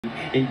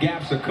and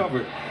gaps are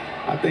covered.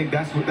 I think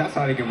that's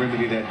how they can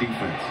remedy that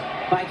defense.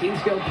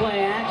 Vikings go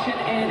play action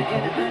and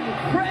an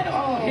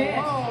incredible hit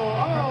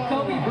from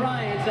Coby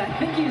Bryant. I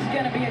think he's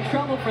going to be in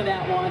trouble for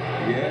that one.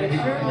 Yeah, but it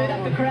sure lit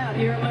up the crowd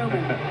here at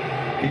Lumen.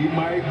 He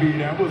might be.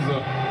 That was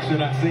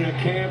should I say a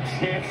Cam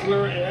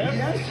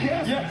Chancellor-esque?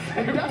 Yes.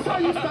 And that's how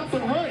you stop the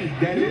run.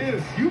 That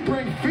is. You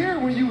bring fear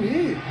when you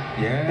hit.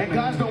 Yeah. And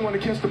guys don't want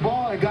to catch the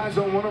ball, and guys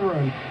don't want to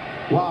run.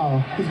 Wow,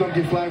 he's going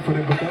to get flagged for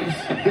that, but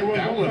there was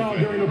no foul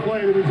during the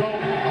play. The result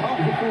was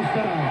the first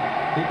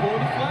down. They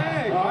pulled the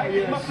flag. Right?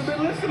 Yes. They must have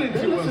been listening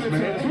to us,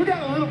 man. We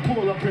got a little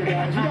pull up here,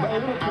 guys. We got a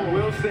little pull. I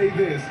will say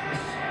this.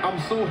 I'm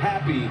so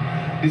happy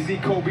to see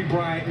Coby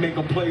Bryant make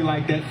a play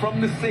like that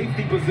from the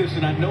safety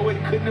position. I know it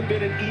couldn't have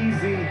been an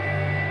easy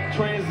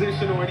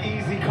transition or an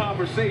easy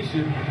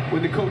conversation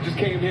when the coaches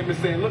came to him and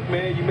saying, look,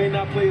 man, you may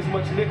not play as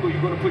much nickel.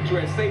 You're going to put you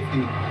at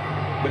safety.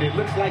 But it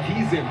looks like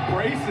he's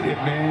embracing it,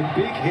 man.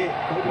 Big hit,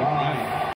 Coby Bryant.